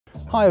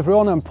Hi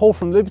everyone, I'm Paul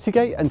from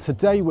Libertygate and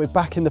today we're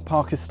back in the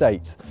Park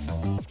estate.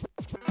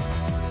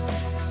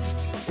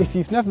 If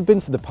you've never been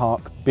to the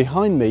park,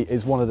 behind me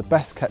is one of the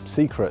best kept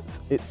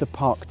secrets. It's the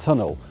Park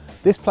Tunnel.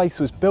 This place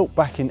was built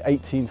back in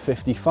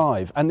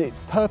 1855 and its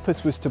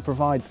purpose was to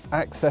provide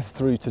access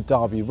through to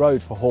Derby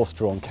Road for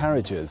horse-drawn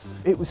carriages.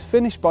 It was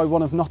finished by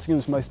one of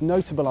Nottingham's most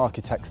notable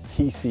architects,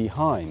 T C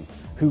Hine,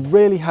 who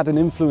really had an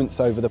influence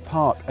over the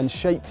park and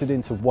shaped it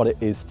into what it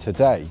is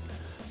today.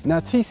 Now,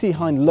 T C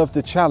Hine loved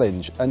a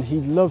challenge and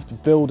he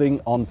loved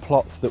building on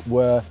plots that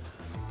were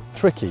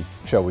tricky,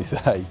 shall we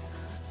say.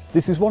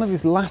 This is one of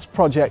his last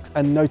projects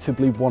and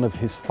notably one of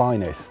his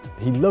finest.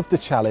 He loved a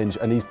challenge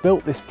and he's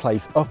built this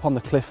place up on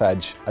the cliff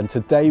edge, and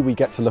today we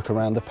get to look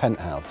around the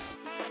penthouse.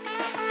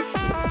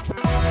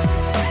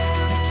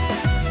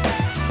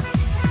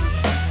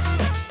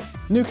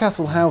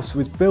 Newcastle House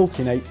was built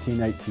in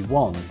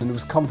 1881 and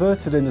was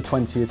converted in the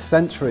 20th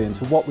century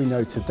into what we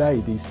know today,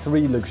 these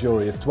three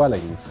luxurious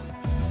dwellings.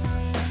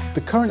 The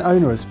current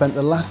owner has spent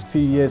the last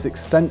few years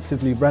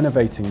extensively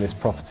renovating this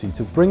property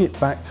to bring it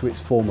back to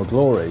its former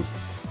glory.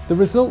 The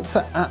results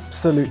are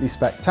absolutely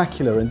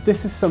spectacular, and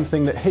this is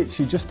something that hits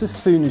you just as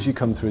soon as you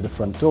come through the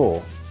front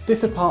door.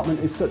 This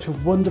apartment is such a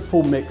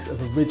wonderful mix of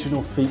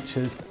original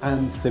features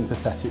and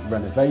sympathetic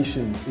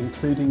renovations,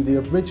 including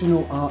the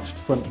original arched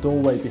front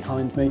doorway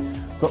behind me.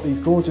 We've got these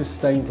gorgeous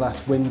stained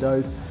glass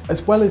windows,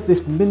 as well as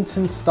this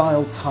Minton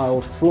style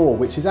tiled floor,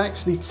 which is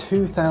actually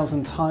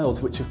 2,000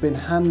 tiles which have been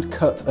hand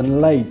cut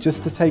and laid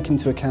just to take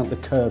into account the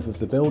curve of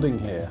the building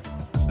here.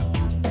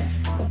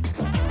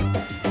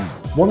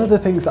 One of the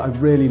things that I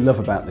really love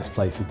about this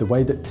place is the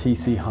way that T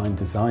C Hine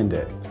designed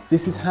it.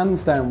 This is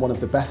hands down one of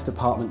the best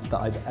apartments that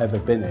I've ever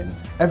been in.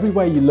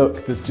 Everywhere you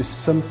look, there's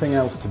just something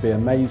else to be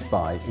amazed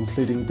by,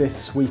 including this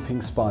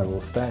sweeping spiral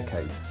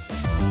staircase.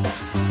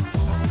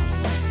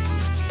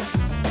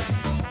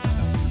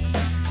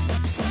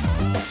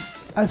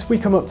 As we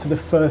come up to the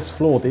first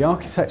floor, the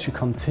architecture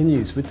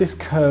continues with this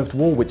curved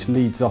wall which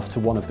leads off to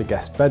one of the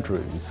guest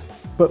bedrooms.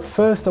 But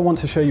first I want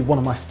to show you one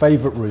of my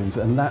favourite rooms,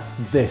 and that's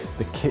this,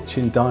 the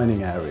kitchen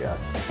dining area.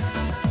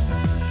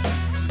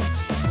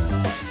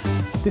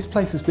 This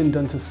place has been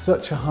done to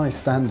such a high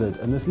standard,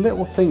 and there's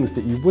little things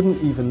that you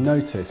wouldn't even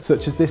notice,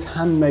 such as this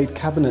handmade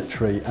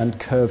cabinetry and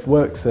curved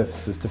work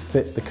surfaces to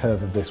fit the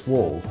curve of this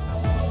wall.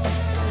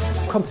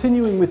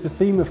 Continuing with the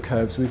theme of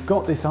curves, we've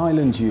got this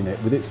island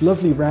unit with its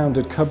lovely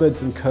rounded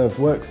cupboards and curved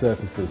work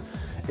surfaces.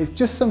 It's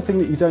just something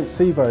that you don't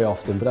see very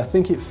often, but I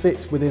think it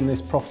fits within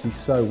this property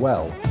so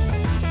well.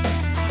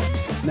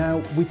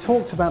 Now, we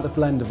talked about the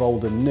blend of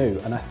old and new,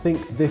 and I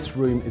think this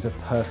room is a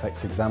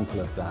perfect example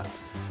of that.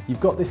 You've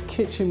got this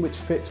kitchen which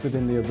fits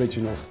within the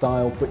original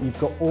style, but you've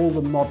got all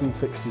the modern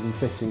fixtures and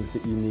fittings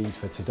that you need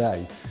for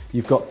today.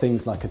 You've got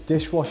things like a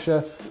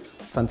dishwasher,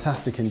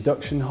 fantastic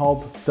induction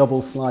hob,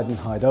 double slide and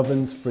hide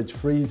ovens, fridge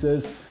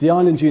freezers. The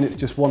island unit's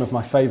just one of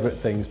my favourite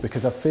things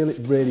because I feel it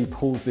really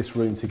pulls this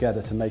room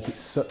together to make it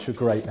such a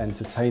great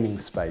entertaining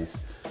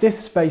space. This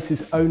space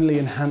is only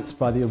enhanced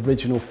by the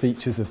original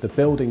features of the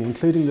building,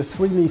 including the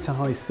 3-metre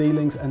high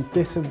ceilings and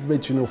this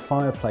original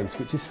fireplace,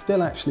 which is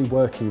still actually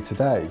working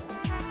today.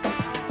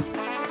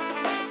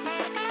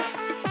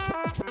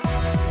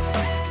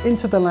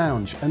 Into the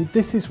lounge, and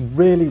this is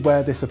really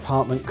where this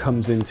apartment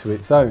comes into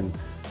its own.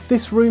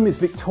 This room is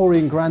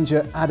Victorian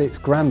grandeur at its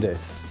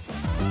grandest.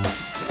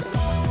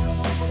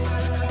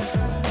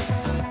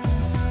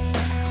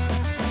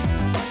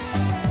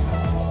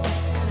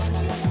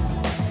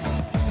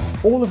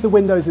 All of the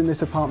windows in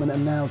this apartment are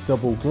now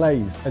double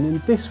glazed, and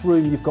in this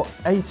room you've got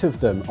 8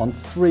 of them on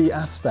 3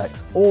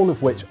 aspects, all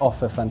of which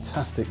offer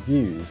fantastic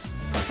views.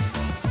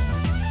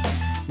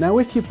 Now,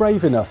 if you're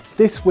brave enough,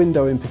 this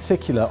window in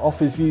particular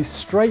offers views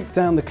straight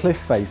down the cliff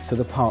face to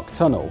the Park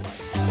Tunnel.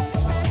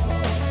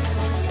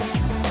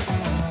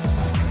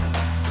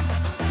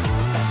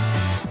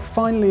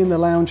 Finally, in the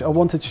lounge, I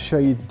wanted to show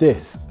you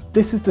this.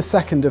 This is the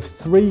second of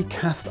 3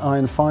 cast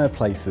iron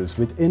fireplaces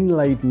with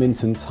inlaid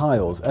Minton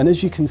tiles, and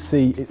as you can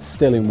see, it's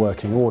still in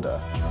working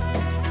order.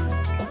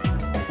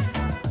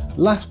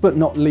 Last but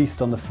not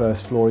least, on the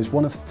first floor is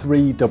one of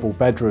 3 double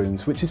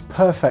bedrooms, which is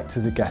perfect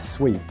as a guest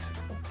suite.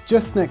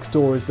 Just next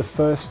door is the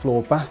first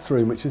floor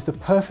bathroom, which is the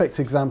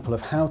perfect example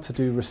of how to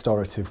do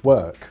restorative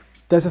work.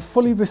 There's a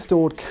fully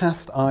restored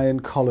cast iron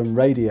column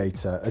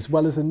radiator, as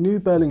well as a new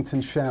Burlington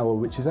shower,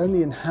 which is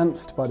only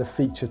enhanced by the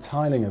feature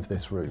tiling of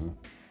this room.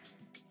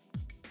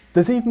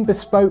 There's even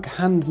bespoke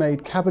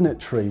handmade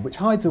cabinetry, which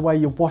hides away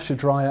your washer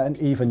dryer and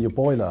even your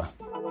boiler.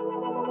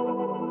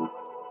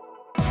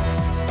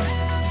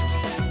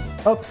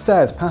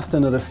 Upstairs, past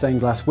another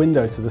stained glass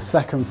window to the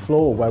second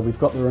floor, where we've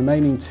got the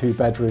remaining 2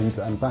 bedrooms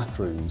and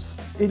bathrooms.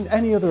 In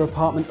any other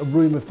apartment, a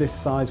room of this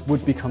size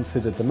would be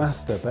considered the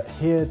master, but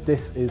here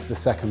this is the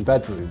second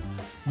bedroom.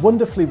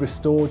 Wonderfully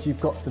restored,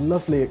 you've got the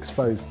lovely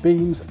exposed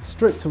beams,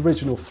 stripped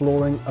original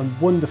flooring and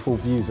wonderful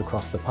views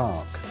across the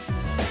park.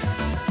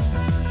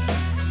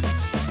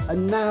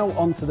 And now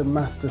onto the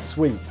master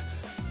suite.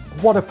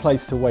 What a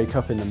place to wake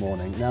up in the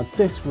morning. Now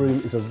this room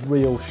is a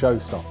real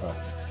showstopper.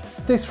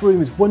 this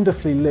room is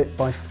wonderfully lit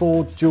by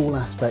 4 dual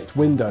aspect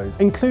windows,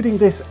 including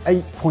this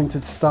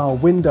 8-pointed star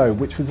window,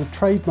 which was a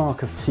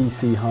trademark of T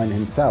C Hine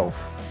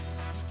himself.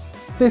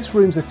 This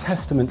room's a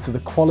testament to the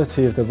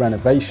quality of the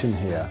renovation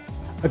here.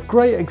 A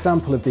great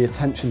example of the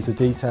attention to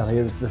detail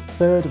here is the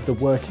third of the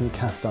working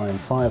cast iron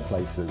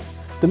fireplaces.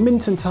 The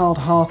mint and tiled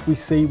hearth we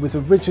see was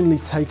originally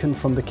taken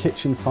from the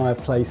kitchen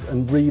fireplace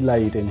and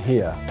relaid in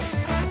here.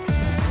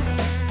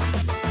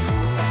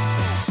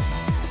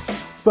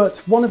 But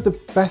one of the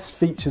best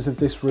features of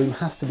this room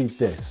has to be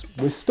this.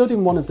 We're stood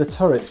in one of the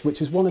turrets,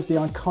 which is one of the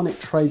iconic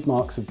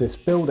trademarks of this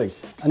building,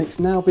 and it's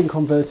now been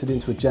converted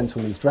into a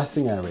gentleman's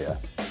dressing area.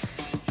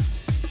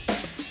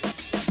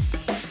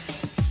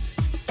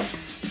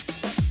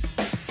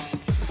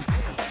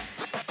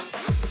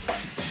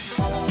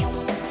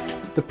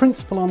 The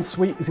principal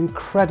ensuite is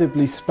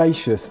incredibly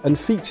spacious and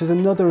features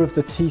another of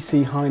the T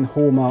C Hine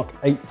hallmark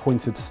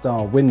 8-pointed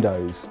star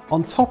windows.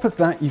 On top of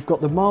that, you've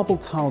got the marble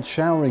tiled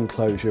shower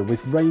enclosure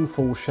with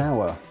rainfall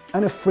shower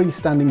and a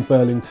freestanding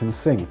Burlington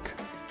sink.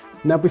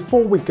 Now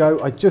before we go,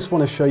 I just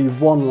want to show you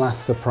one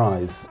last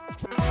surprise.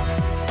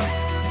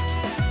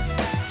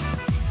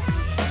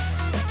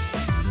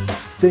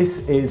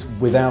 This is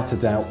without a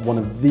doubt one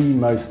of the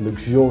most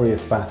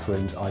luxurious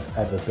bathrooms I've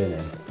ever been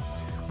in.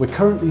 We're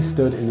currently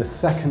stood in the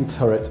second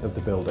turret of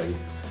the building.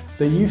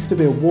 There used to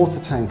be a water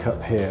tank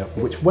up here,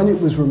 which when it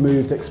was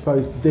removed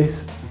exposed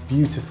this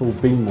beautiful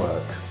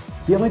beamwork.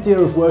 The idea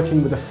of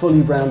working with a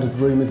fully rounded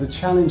room is a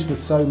challenge for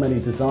so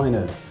many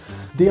designers.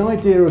 The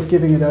idea of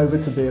giving it over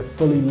to be a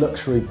fully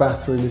luxury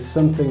bathroom is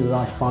something that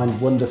I find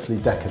wonderfully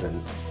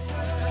decadent.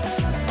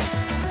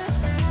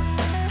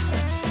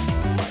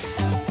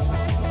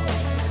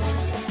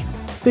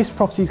 This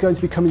property is going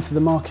to be coming to the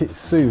market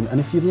soon, and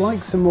if you'd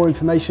like some more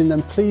information,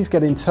 then please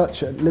get in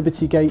touch at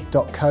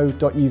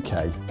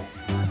libertygate.co.uk.